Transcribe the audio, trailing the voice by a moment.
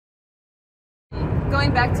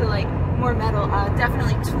going back to like more metal,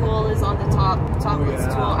 definitely Tool is on the top list.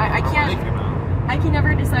 Tool. I can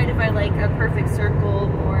never decide if I like A Perfect Circle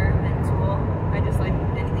more than Tool. I just like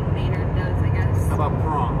anything Maynard does, I guess. How about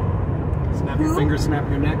Prong? Snap your fingers, snap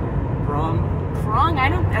your neck. Prong? Prong?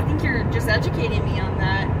 I think you're just educating me on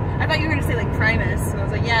that. I thought you were going to say like Primus. And I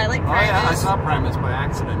was like, yeah, I like Primus. Oh yeah, I saw Primus by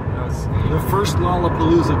accident. That was the first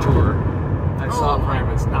Lollapalooza tour. I saw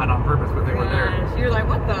Primus, not on purpose, but they were there. You're like,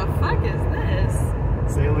 what the fuck is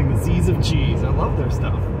this? Sailing the Seas of Cheese. I love their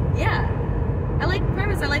stuff. Yeah. I like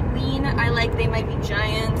Primus, I like Lean, I like They Might Be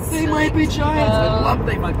Giants. They Might Be Giants. I love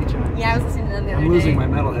They Might Be Giants. Yeah, I was listening to them the other day. I'm losing my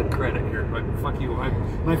metalhead credit here, but fuck you.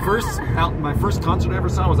 My first concert I ever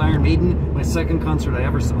saw was Iron Maiden. My second concert I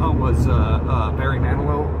ever saw was Barry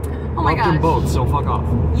Manilow. Oh my gosh. Loved them both, so fuck off.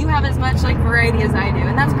 You have as much like variety as I do,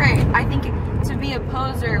 and that's great. I think to be a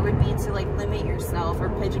poser would be to like limit yourself or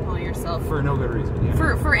pigeonhole yourself for no good reason. Yeah.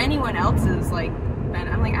 For anyone else's like.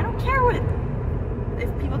 I'm like, I don't care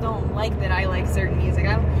if people don't like that I like certain music.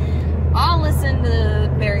 I'll listen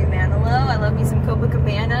to Barry Manilow. I love me some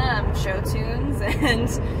Copacabana, show tunes, and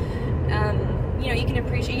you know, you can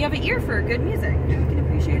appreciate. You have an ear for good music. You can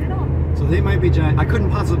appreciate it all. So They Might Be Giants. I couldn't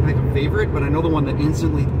possibly pick a favorite, but I know the one that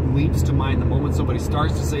instantly leaps to mind the moment somebody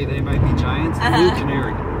starts to say They Might Be Giants. Blue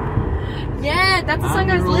Canary. Yeah, that's the song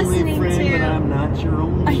I was listening friend, to. But I'm not your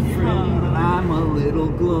only friend. I'm a little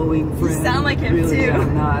glowing friend. You sound like him really, too.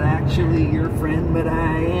 I'm not actually your friend, but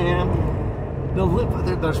I am.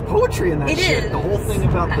 There's poetry in that shit. Is. The whole thing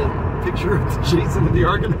about the picture of Jason and the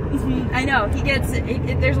Argonauts. I know, he gets,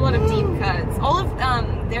 there's a lot of deep cuts. All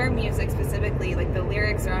of their music specifically, like the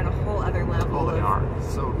lyrics are on a whole other level. Oh, they are.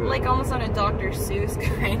 So good. Like almost on a Dr. Seuss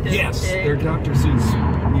kind of Yes, shit. they're Dr.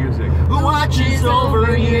 Seuss music. Who watches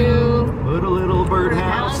over you? Put a little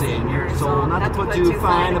birdhouse in your soul. Not to put too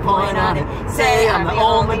fine a point on it. Say I'm the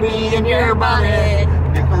only bee in your bonnet.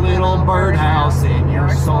 Make a little birdhouse in your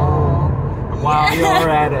soul. While you're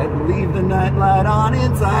at it, leave the nightlight on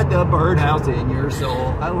inside the birdhouse in your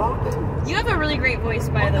soul. I love it. You have a really great voice,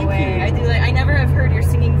 by the way. I do. I never have heard your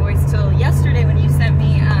singing voice till yesterday when you sent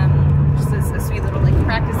me just a sweet little like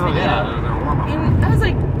practice video. Yeah, and I was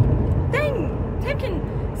like, dang, Tim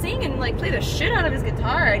can sing and like play the shit out of his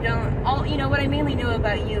guitar. You know what I mainly know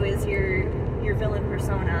about you is your villain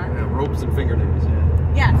persona. Yeah, ropes and fingernails.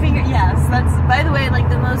 Yeah, yes. That's, by the way, like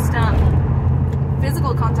the most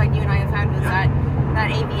physical contact you and I have had was that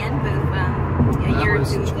AVN booth a year or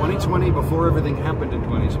two ago. 2020, before everything happened in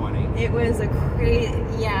 2020. It was a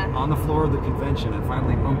crazy, On the floor of the convention, I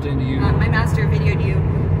finally bumped into you. My master videoed you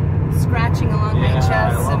scratching along my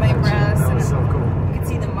chest and my breast. That was so cool. You could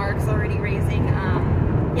see the marks already raising.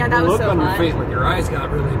 Yeah, that the was look so on fun. your face, like your eyes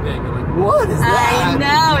got really big. You're like, what is that? I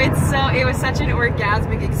know, it was such an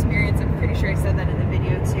orgasmic experience. I'm pretty sure I said that in the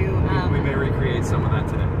video too. We may recreate some of that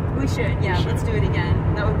today. We should, yeah, let's do it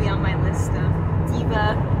again. That would be on my list of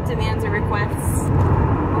diva demands or requests.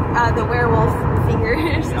 The werewolf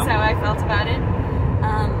fingers is how I felt about it.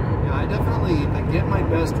 Yeah, I get my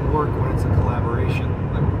best work when it's a collaboration.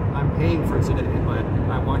 I'm paying for today, but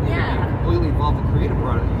I want you to be completely involved in the creative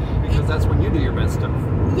product because that's when you do your best stuff.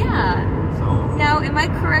 Yeah. So now, am I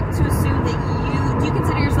correct to assume that do you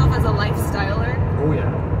consider yourself as a lifestyler? Oh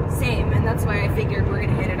yeah. Same, and that's why I figured we're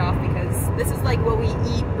gonna hit it off because this is like what we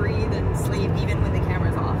eat, breathe, and sleep even when the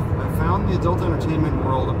camera's off. I found the adult entertainment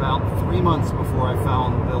world about 3 months before I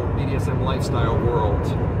found the BDSM lifestyle world.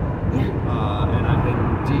 Yeah. And I've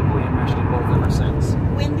been deeply enmeshed in both ever since.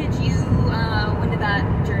 When did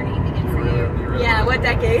that journey begin for you? Really Yeah, what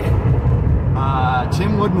decade?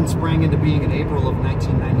 Tim Woodman sprang into being in April of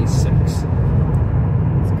 1996.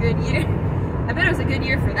 It's a good year. I bet it was a good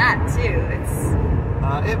year for that too.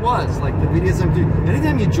 It was, like the BDSM community.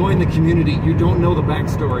 Anytime you join the community, you don't know the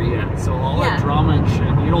backstory yet. So all that drama and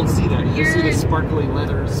shit, you don't see that. You just see the sparkly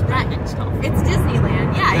leather spanking stuff. It's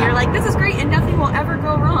Disneyland. Yeah, you're like, this is great and nothing will ever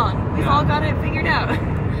go wrong. We've all got it figured out.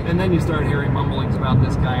 And then you start hearing mumblings about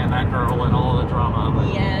this guy and that girl and all the drama.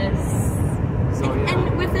 But yes. So,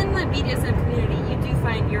 and within the BDSM community, you do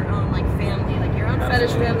find your own like family, like your own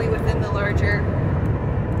fetish family within the larger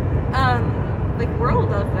like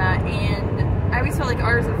world of that. And I always felt like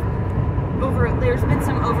ours there's been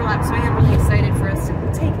some overlap, so I am really excited for us to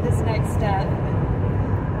take this next step.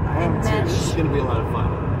 This is going to be a lot of fun.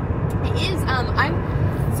 It is.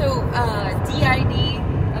 DID,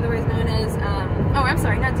 otherwise known as I'm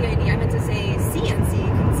sorry, not DID. I meant to say CNC,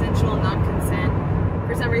 consensual non-consent.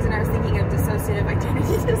 For some reason, I was thinking of dissociative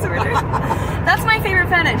identity disorder. That's my favorite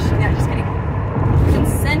fetish. No, just kidding.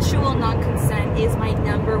 Consensual non-consent is my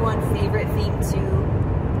 #1 favorite thing to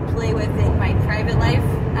play with in my private life.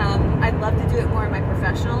 I'd love to do it more in my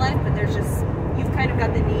professional life, but you've kind of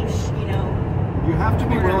got the niche, you know. You have to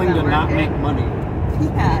be willing to not make money.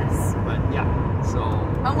 Yes. But yeah, so.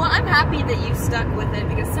 Oh, well, I'm happy that you stuck with it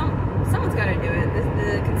because someone's got to do it.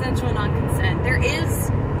 The consensual non-consent. There is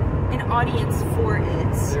an audience for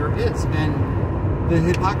it. There is, and the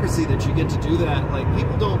hypocrisy that you get to do that, like,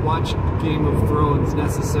 people don't watch Game of Thrones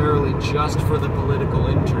necessarily just for the political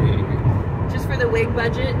intrigue. Just for the wig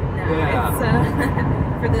budget? No, yeah. It's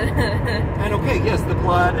for the... And okay, yes, the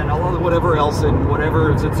plot and all of whatever else, and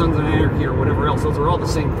whatever, is it Sons of Anarchy or whatever else, those are all the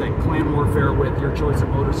same thing. Clan warfare with your choice of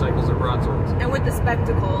motorcycles or broadswords. And with the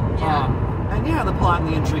spectacle, yeah. And yeah, the plot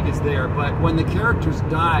and the intrigue is there, but when the characters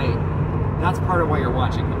die, that's part of why you're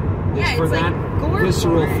watching them. Yeah, for it's that like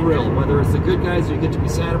visceral thrill, whether it's the good guys who get to be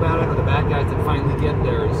sad about it or the bad guys that finally get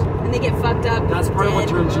theirs. And they get fucked up. That's part of what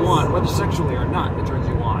turns you on, whether sexually or not, it turns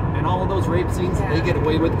you on. And all of those rape scenes that they get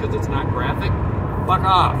away with because it's not graphic, fuck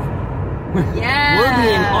off. Yeah. We're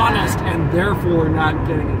being honest and therefore not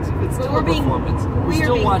getting it. It's still a performance. We're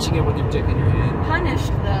still watching it with your dick in your hand.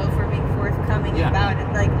 Punished though for being forthcoming about it.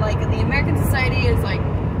 Like the American society is like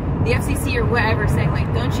the FCC or whatever saying like,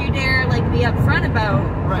 don't you dare like be upfront about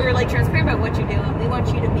or like transparent about what you do. We want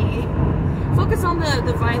you to be focus on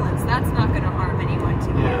the violence. That's not going to harm anyone to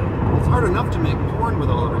you. It's hard enough to make porn with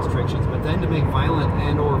all the restrictions, but then to make violent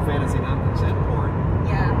and or fantasy non-consent porn.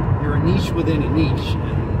 Yeah. You're a niche within a niche,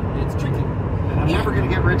 and it's tricky. And I'm never going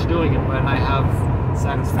to get rich doing it, but I have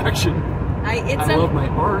satisfaction. I love my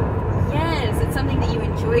art. Yes, it's something that you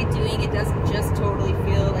enjoy doing. It doesn't just totally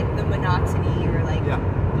feel like the monotony or like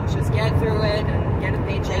let's just get through it and get a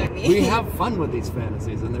paycheck. We have fun with these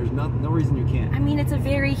fantasies, and there's no reason you can't. I mean, it's a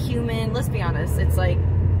very human. Let's be honest. It's like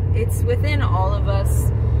it's within all of us.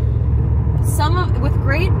 With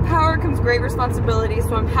great power comes great responsibility.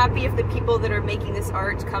 So I'm happy if the people that are making this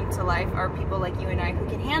art come to life are people like you and I who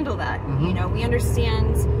can handle that. You know, we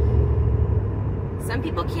understand. Some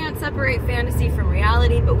people can't separate fantasy from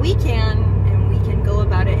reality, but we can, and we can go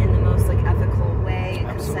about it in the most like ethical way,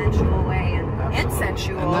 consensual way, and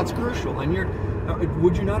sensual. And that's crucial. And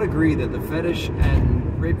would you not agree that the fetish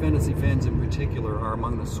and rape fantasy fans in particular are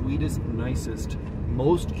among the sweetest, nicest,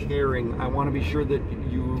 most caring? I want to be sure that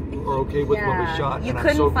you are okay with what was shot. You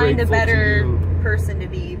couldn't find a better person to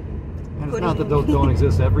be. And it's not that those don't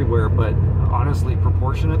exist everywhere, but honestly,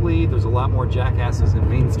 proportionately, there's a lot more jackasses in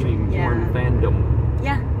mainstream porn fandom.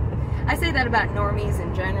 Yeah. I say that about normies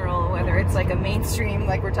in general, whether it's like a mainstream,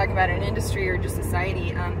 like we're talking about an industry or just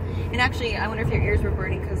society. And actually, I wonder if your ears were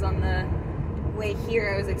burning, because on the way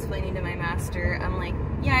here, I was explaining to my master, I'm like,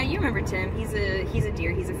 yeah, you remember Tim, he's a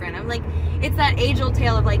dear, he's a friend. I'm like, it's that age-old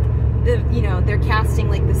tale of like, they're casting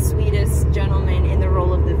like the sweetest gentleman in the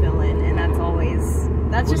role of the villain, and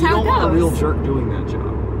that's just how it goes. You don't want a real jerk doing that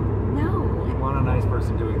job. No. You want a nice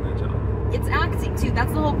person doing that job. It's acting too.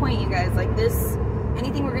 That's the whole point, you guys. Like this,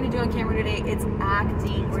 anything we're going to do on camera today, it's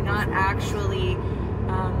acting. We're not actually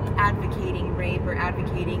advocating rape or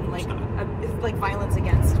advocating like violence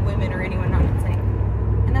against women or anyone not consent.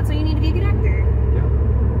 And that's why you need to be a good actor.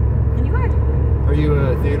 Yeah. And you are. Are you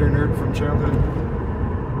a theater nerd from childhood?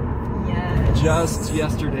 Yes. Just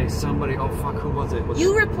yesterday, somebody, who was it?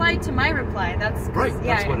 You replied to my reply. That's right.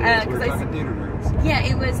 That's what it is. We're talking theater nerds. Yeah,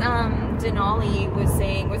 it was. Denali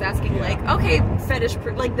was asking like, okay,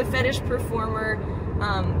 the fetish performer,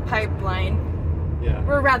 pipeline. Yeah.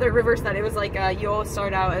 Or rather, reverse that. It was like you all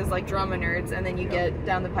start out as like drama nerds, and then you get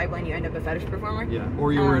down the pipeline, you end up a fetish performer. Yeah.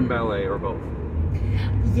 Or you were in ballet, or both.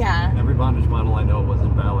 Yeah. Every bondage model I know was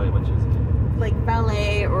in ballet, which is like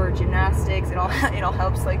ballet or gymnastics. It all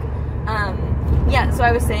helps. Like. Yeah, so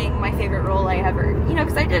I was saying my favorite role I ever,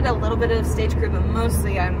 because I did a little bit of stage crew, but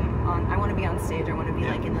mostly I want to be on stage. I want to be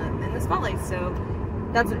like in the spotlight. So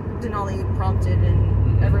that's what Denali prompted,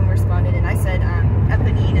 and everyone responded. And I said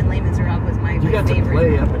Eponine and Les Miserables was my favorite. You got to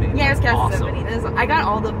play Eponine. Yeah, I was cast as Eponine. I got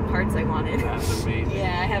all the parts I wanted. That's amazing.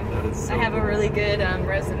 Yeah, I have a really good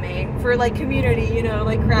resume for like community,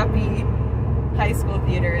 like crappy high school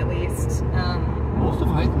theater at least.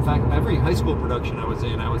 In fact, every high school production I was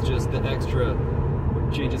in, I was just the extra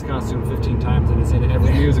who changes costume 15 times and is in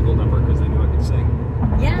every musical number because they knew I could sing.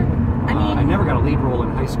 Yeah, I mean... I never got a lead role in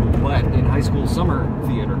high school, but in high school summer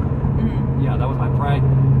theater, yeah, that was my pride.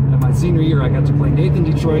 And my senior year, I got to play Nathan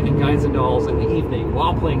Detroit and Guys and Dolls in the evening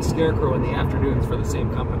while playing Scarecrow in the afternoons for the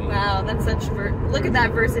same company. Wow, that's such... Look at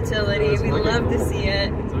that versatility. We love to see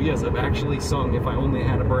it. So yes, I've actually sung If I Only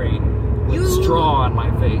Had a Brain. With straw on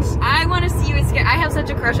my face. I want to see you as Scarecrow. I have such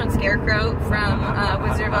a crush on Scarecrow from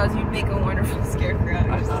Wizard of Oz. You'd make a wonderful Scarecrow.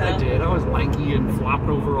 I thought I did. I was lanky and flopped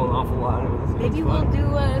over an awful lot. Maybe we'll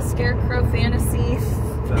do a Scarecrow fantasy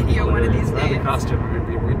video one of these days. If I had a costume,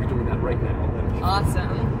 we'd be doing that right now.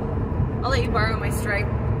 Awesome. I'll let you borrow my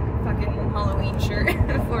striped fucking Halloween shirt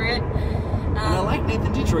for it. And I like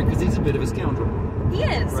Nathan Detroit because he's a bit of a scoundrel. He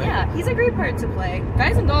is, right? Yeah. He's a great part to play.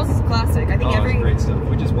 Guys and Dolls is a classic. I think It's great stuff.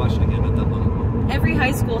 We just watched it again not that long ago. every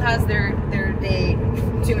high school has their day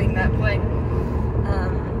doing that play.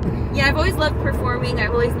 Yeah, I've always loved performing.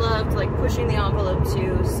 I've always loved like pushing the envelope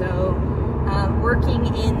too. So working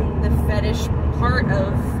in the fetish part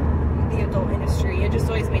of the adult industry, it just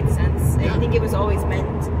always made sense. Yeah. I think it was always going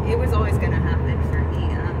to happen for me.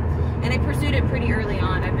 And I pursued it pretty early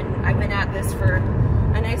on. I've been at this for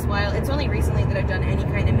a nice while. It's only recently that I've done any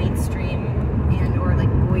kind of mainstream and or like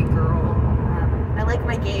boy girl. I like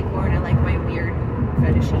my gay porn. I like my weird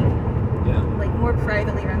fetishy. Yeah. Like more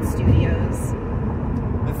privately run studios.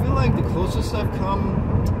 I feel like the closest I've come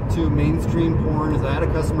to mainstream porn is I had a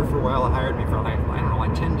customer for a while that hired me for like, I don't know,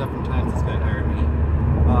 like 10 different times this guy hired me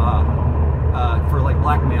for like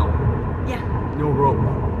blackmail. Yeah. No rope.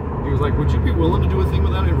 He was like, would you be willing to do a thing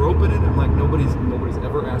without any rope in it? I'm like, nobody's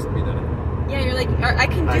ever asked me that. Yeah, you're like, I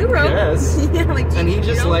can do rope. Yes. Yeah, like, and he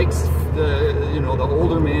just likes the the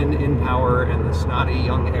older man in power and the snotty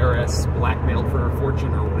young heiress blackmailed for a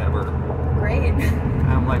fortune or whatever. Great.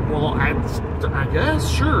 And I'm like, well, I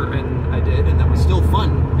guess, sure. And I did, and that was still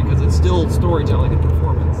fun because it's still storytelling and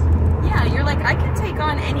performance. Yeah, you're like, I can take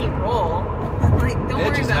on any role. Like, don't worry about that.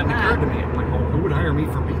 It just hadn't occurred to me. I'm like, oh, who would hire me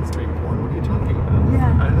for mainstream porn? What are you talking about?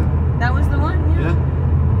 Yeah. That was the one, yeah.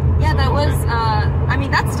 Yeah, that was, I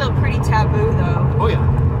mean, that's still pretty taboo, though. Oh,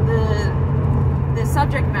 yeah. The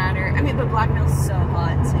subject matter, I mean, but blackmail's so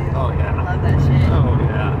hot, too. Oh, yeah. I love that shit. Oh,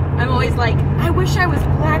 yeah. I'm always like, I wish I was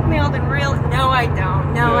blackmailed in real. No, I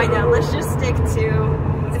don't. No, I don't. Let's just stick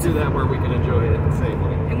to... Let's do that where we can enjoy it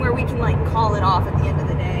safely. And where we can, like, call it off at the end of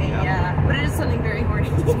the day. Yeah. But it is something very horny.